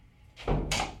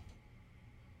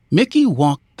 Mickey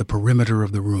walked the perimeter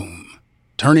of the room,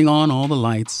 turning on all the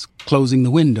lights, closing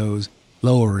the windows,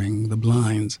 lowering the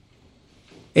blinds.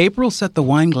 April set the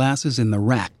wine glasses in the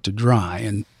rack to dry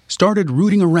and started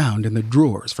rooting around in the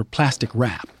drawers for plastic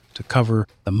wrap to cover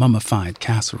the mummified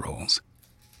casseroles.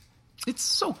 "It's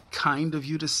so kind of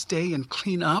you to stay and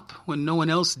clean up when no one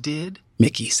else did,"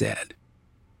 Mickey said.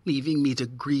 "leaving me to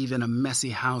grieve in a messy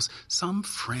house. Some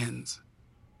friends.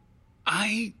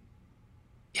 I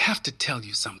have to tell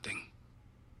you something."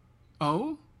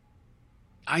 "Oh?"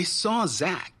 "I saw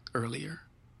Zach earlier,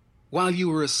 while you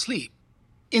were asleep,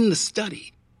 in the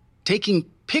study, taking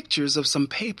pictures of some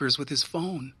papers with his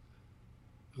phone.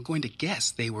 I'm going to guess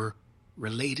they were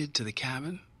related to the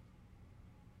cabin."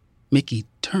 Mickey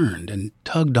turned and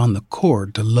tugged on the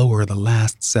cord to lower the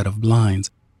last set of blinds.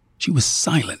 She was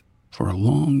silent for a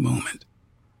long moment.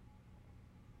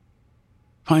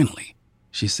 Finally,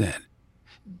 she said,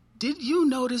 "Did you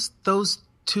notice those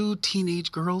 2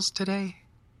 teenage girls today?"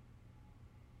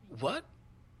 "What?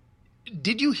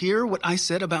 Did you hear what I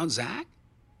said about Zach?"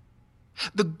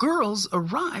 "The girls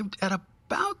arrived at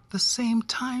about the same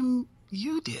time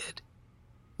you did.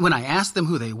 When I asked them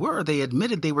who they were, they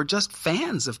admitted they were just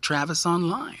fans of Travis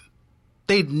online.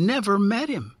 They'd never met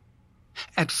him.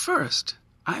 At first,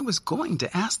 I was going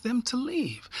to ask them to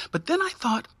leave, but then I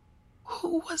thought,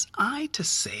 who was I to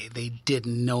say they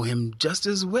didn't know him just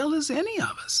as well as any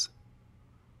of us?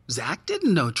 Zach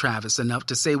didn't know Travis enough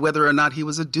to say whether or not he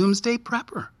was a doomsday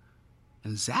prepper,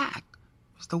 and Zach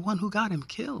was the one who got him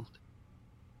killed."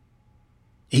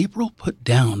 April put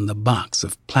down the box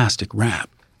of plastic wrap.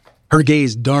 Her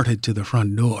gaze darted to the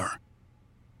front door.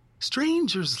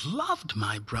 "Strangers loved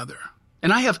my brother,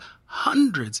 and I have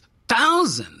hundreds,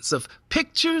 thousands of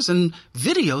pictures and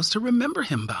videos to remember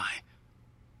him by.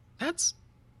 That's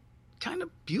kind of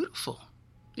beautiful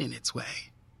in its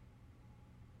way."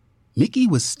 Mickey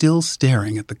was still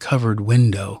staring at the covered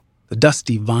window, the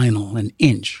dusty vinyl an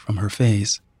inch from her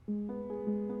face.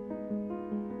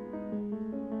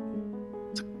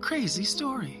 "It's a crazy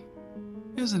story,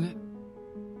 isn't it?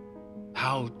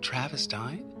 How Travis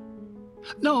died?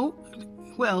 No,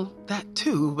 well, that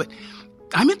too, but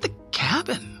I meant the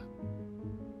cabin.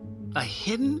 A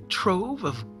hidden trove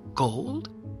of gold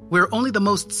where only the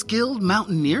most skilled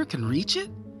mountaineer can reach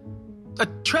it? A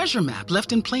treasure map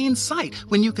left in plain sight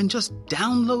when you can just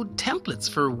download templates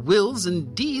for wills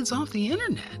and deeds off the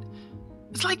internet.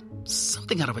 It's like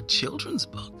something out of a children's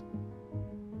book.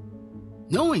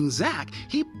 Knowing Zach,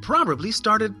 he probably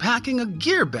started packing a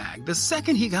gear bag the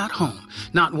second he got home,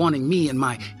 not wanting me and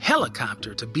my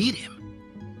helicopter to beat him."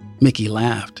 Mickey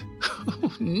laughed.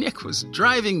 Nick was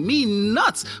driving me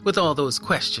nuts with all those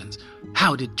questions.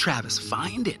 How did Travis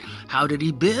find it? How did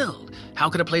he build? How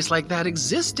could a place like that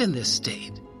exist in this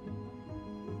state?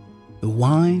 The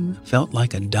wine felt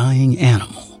like a dying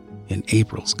animal in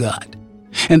April's gut,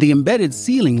 and the embedded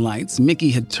ceiling lights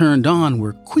Mickey had turned on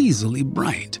were queasily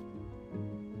bright.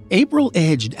 April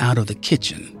edged out of the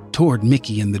kitchen toward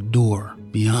Mickey and the door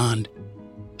beyond.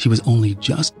 She was only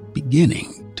just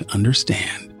beginning to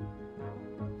understand.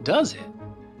 Does it?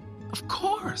 Of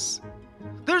course.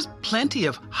 There's plenty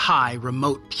of high,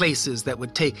 remote places that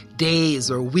would take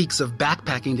days or weeks of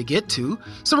backpacking to get to,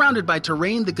 surrounded by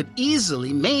terrain that could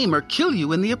easily maim or kill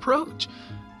you in the approach,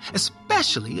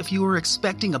 especially if you were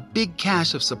expecting a big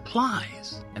cache of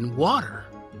supplies and water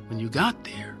when you got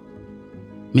there.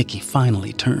 Mickey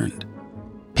finally turned.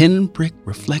 Pinprick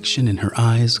reflection in her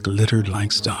eyes glittered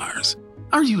like stars.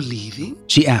 "Are you leaving?"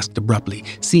 she asked abruptly,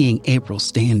 seeing April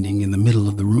standing in the middle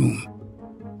of the room.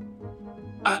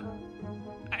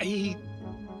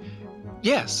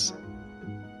 Yes.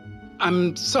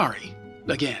 I'm sorry,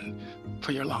 again,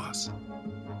 for your loss."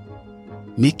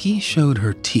 Mickey showed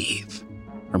her teeth,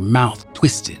 her mouth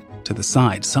twisted to the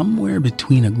side somewhere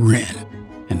between a grin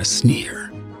and a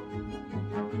sneer.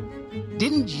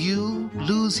 "Didn't you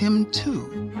lose him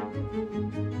too?"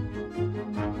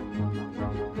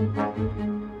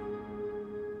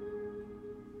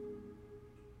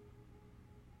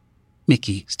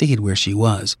 Mickey stayed where she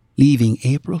was, leaving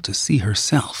April to see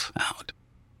herself out.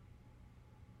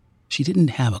 She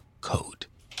didn't have a coat.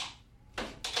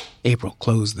 April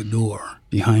closed the door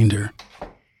behind her.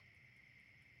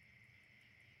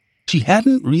 She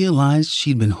hadn't realized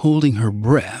she'd been holding her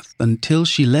breath until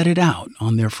she let it out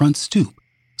on their front stoop,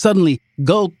 suddenly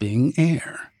gulping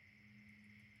air.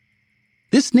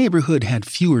 This neighborhood had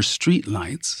fewer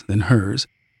streetlights than hers.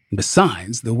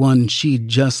 Besides the one she'd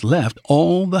just left,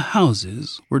 all the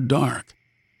houses were dark.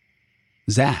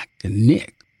 Zach and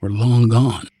Nick were long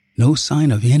gone, no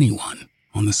sign of anyone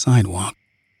on the sidewalk.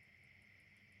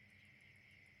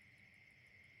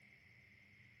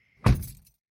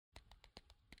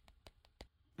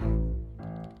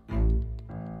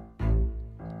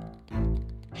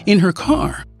 In her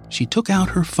car, she took out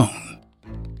her phone.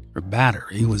 Her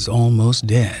battery was almost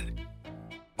dead.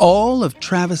 All of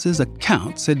Travis's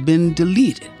accounts had been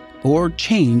deleted or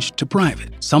changed to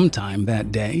private sometime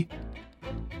that day.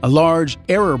 A large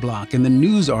error block in the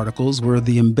news articles where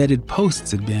the embedded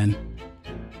posts had been,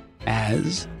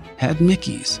 as had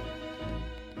Mickey's.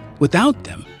 Without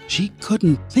them, she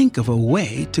couldn't think of a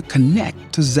way to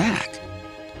connect to Zach.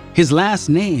 His last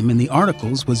name in the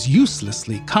articles was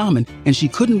uselessly common, and she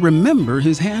couldn't remember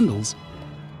his handles.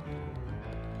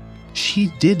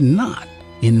 She did not,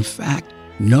 in fact,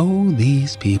 know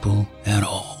these people at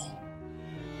all.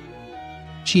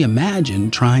 She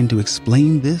imagined trying to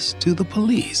explain this to the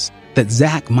police, that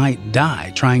Zach might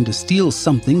die trying to steal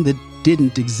something that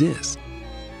didn't exist.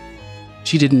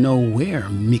 She didn't know where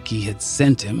Mickey had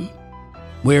sent him,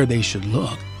 where they should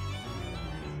look.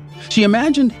 She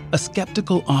imagined a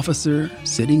skeptical officer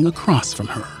sitting across from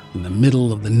her in the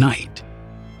middle of the night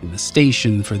in the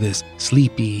station for this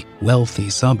sleepy, wealthy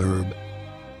suburb.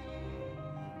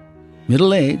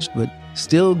 Middle-aged, but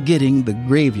still getting the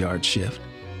graveyard shift,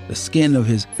 the skin of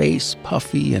his face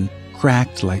puffy and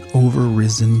cracked like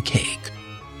over-risen cake.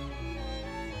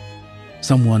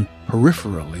 Someone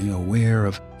peripherally aware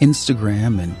of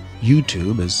Instagram and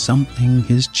YouTube as something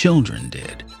his children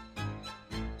did.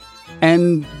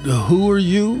 "And who are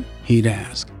you?" he'd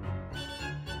ask.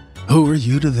 "Who are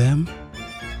you to them?"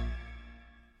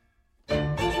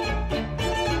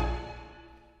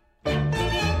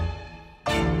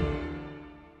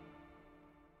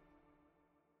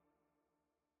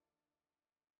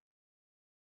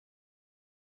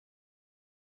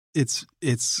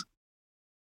 It's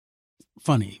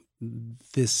funny,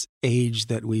 this age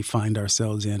that we find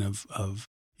ourselves in of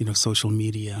social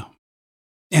media,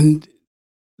 and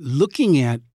looking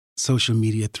at social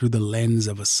media through the lens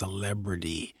of a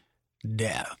celebrity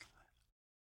death.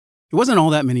 It wasn't all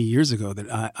that many years ago that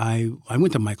I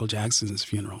went to Michael Jackson's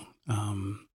funeral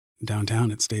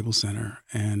downtown at Staples Center,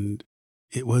 and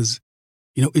it was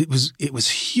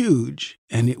huge,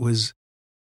 and it was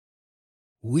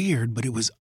weird, but it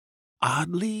was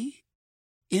oddly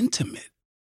intimate.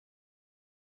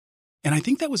 And I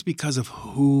think that was because of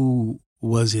who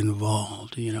was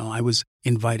involved. I was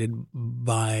invited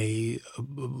by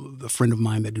a friend of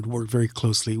mine that had worked very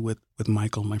closely with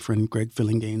Michael, my friend Greg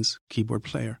Fillinganes, keyboard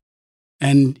player.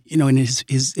 And, and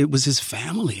it was his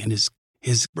family and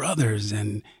his brothers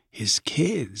and his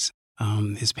kids,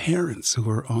 his parents who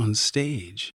were on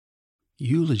stage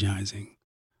eulogizing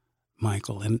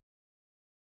Michael. And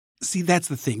see, that's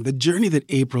the thing. The journey that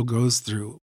April goes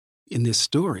through in this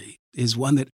story is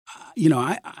one that,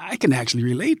 I can actually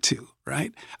relate to,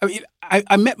 right? I mean,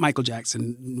 I met Michael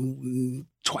Jackson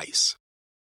twice.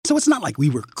 So it's not like we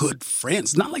were good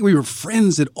friends, not like we were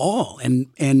friends at all.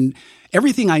 And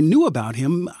everything I knew about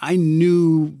him, I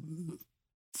knew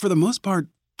for the most part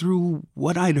through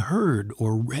what I'd heard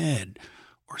or read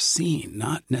or seen,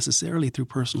 not necessarily through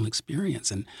personal experience.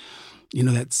 And,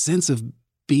 that sense of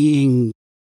being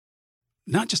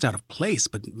not just out of place,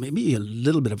 but maybe a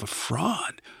little bit of a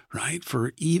fraud, right?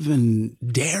 For even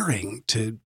daring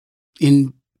to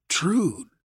intrude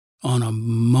on a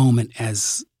moment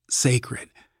as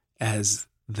sacred as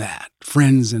that.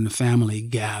 Friends and family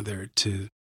gather to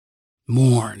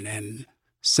mourn and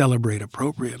celebrate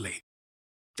appropriately.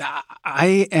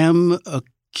 I am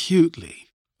acutely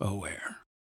aware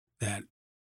that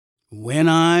when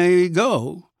I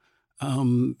go,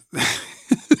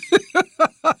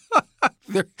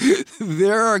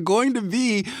 there are going to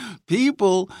be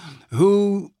people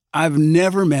who I've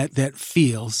never met that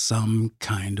feel some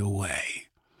kind of way.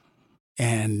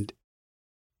 And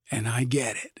I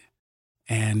get it.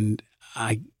 And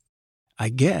I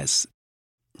guess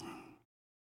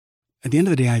at the end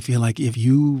of the day, I feel like if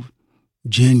you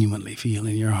genuinely feel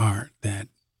in your heart that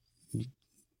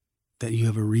you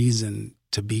have a reason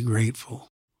to be grateful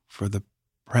for the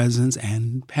presence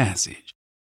and passage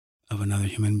of another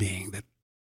human being,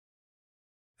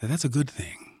 that's a good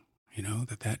thing,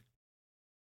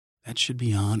 that should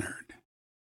be honored,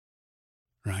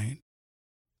 right?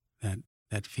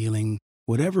 That feeling,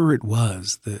 whatever it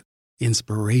was, the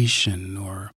inspiration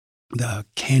or the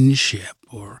kinship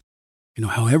or,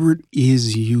 however it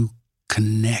is you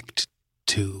connect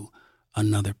to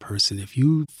another person, if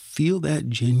you feel that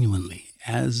genuinely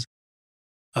as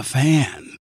a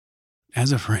fan,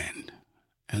 as a friend,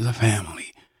 as a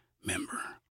family member.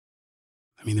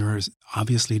 I mean, there are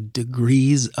obviously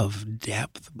degrees of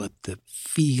depth, but the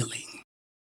feeling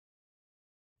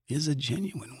is a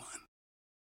genuine one,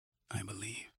 I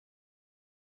believe.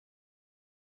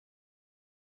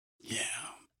 Yeah.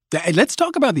 Let's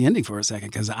talk about the ending for a second,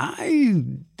 because I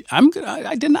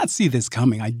I did not see this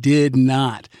coming. I did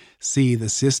not see the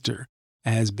sister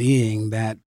as being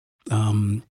that,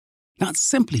 not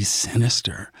simply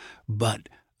sinister, but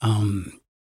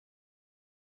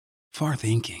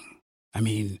far-thinking. I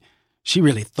mean, she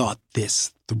really thought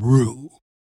this through.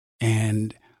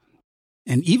 And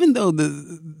even though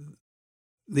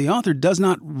the author does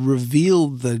not reveal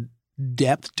the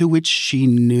depth to which she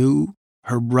knew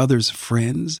her brother's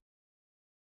friends,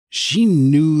 she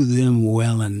knew them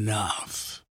well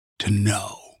enough to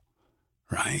know,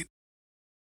 right,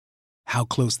 how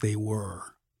close they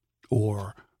were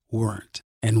or weren't,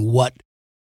 and what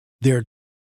their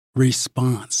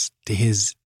response to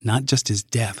his, not just his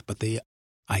death, but the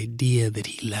idea that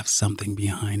he left something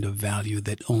behind of value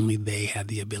that only they had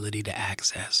the ability to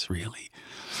access, really.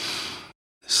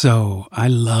 So I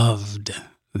loved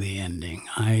the ending.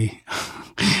 I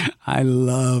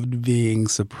loved being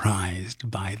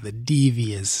surprised by the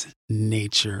devious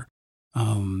nature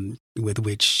with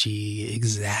which she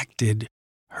exacted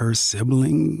her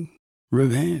sibling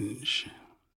revenge.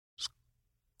 It's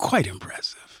quite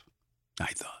impressive, I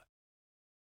thought.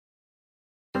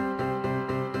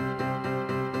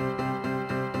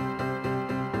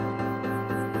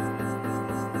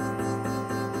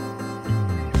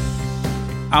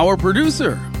 Our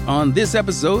producer on this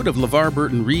episode of LeVar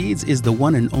Burton Reads is the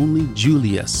one and only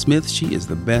Julia Smith. She is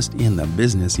the best in the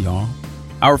business, y'all.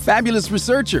 Our fabulous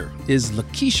researcher is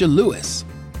Lakeisha Lewis.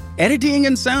 Editing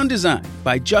and sound design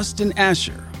by Justin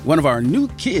Asher, one of our new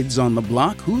kids on the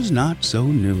block who's not so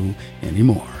new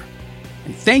anymore.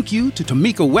 And thank you to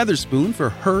Tamika Weatherspoon for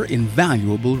her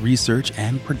invaluable research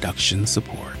and production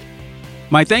support.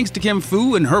 My thanks to Kim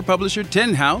Fu and her publisher,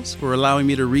 Tin House, for allowing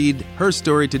me to read her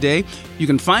story today. You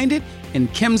can find it in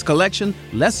Kim's collection,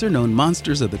 Lesser Known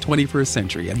Monsters of the 21st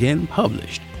Century, again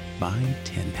published by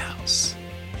Tin House.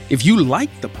 If you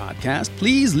like the podcast,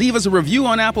 please leave us a review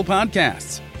on Apple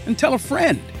Podcasts and tell a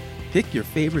friend. Pick your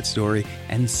favorite story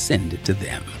and send it to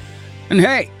them. And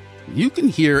hey, you can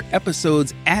hear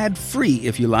episodes ad-free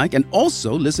if you like, and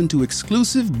also listen to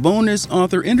exclusive bonus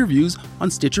author interviews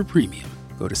on Stitcher Premium.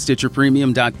 Go to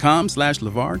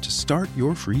StitcherPremium.com/LeVar to start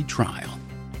your free trial.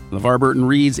 LeVar Burton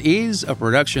Reads is a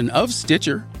production of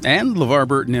Stitcher and LeVar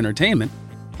Burton Entertainment.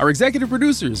 Our executive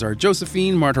producers are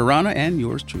Josephine Martirana and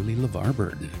yours truly, LeVar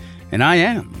Burton. And I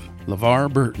am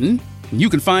LeVar Burton. You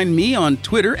can find me on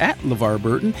Twitter at LeVar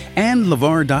Burton and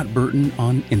LeVar.Burton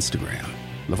on Instagram.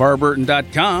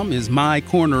 LeVarBurton.com is my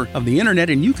corner of the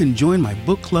internet, and you can join my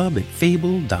book club at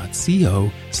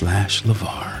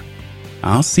fable.co/LeVar.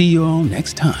 I'll see you all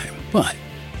next time, but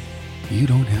you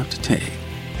don't have to take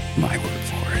my word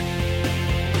for it.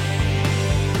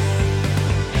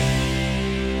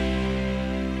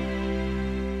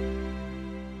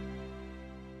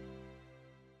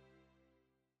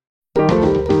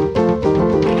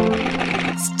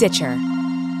 Stitcher.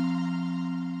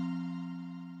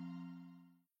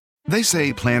 They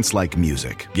say plants like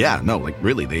music. Yeah, no, like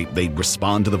really, they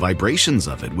respond to the vibrations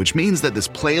of it, which means that this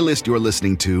playlist you're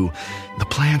listening to, the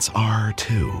plants are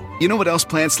too. You know what else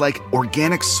plants like?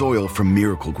 Organic soil from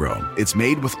Miracle-Gro. It's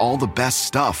made with all the best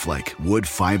stuff like wood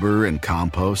fiber and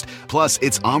compost. Plus,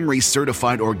 it's OMRI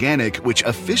certified organic, which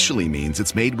officially means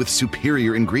it's made with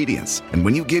superior ingredients. And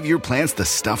when you give your plants the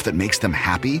stuff that makes them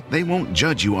happy, they won't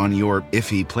judge you on your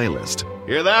iffy playlist.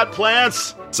 Hear that,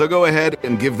 plants? So go ahead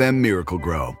and give them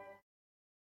Miracle-Gro.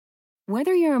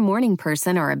 Whether you're a morning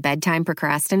person or a bedtime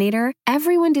procrastinator,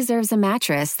 everyone deserves a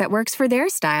mattress that works for their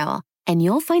style. And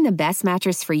you'll find the best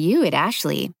mattress for you at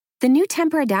Ashley. The new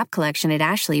Tempur-Adapt collection at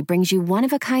Ashley brings you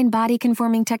one-of-a-kind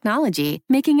body-conforming technology,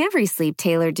 making every sleep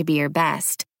tailored to be your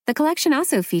best. The collection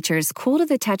also features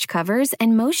cool-to-the-touch covers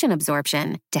and motion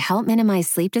absorption to help minimize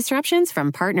sleep disruptions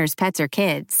from partners, pets, or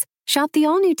kids. Shop the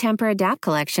all-new Tempur-Adapt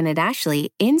collection at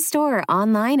Ashley, in-store or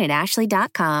online at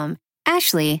ashley.com.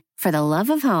 Ashley, for the love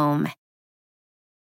of home.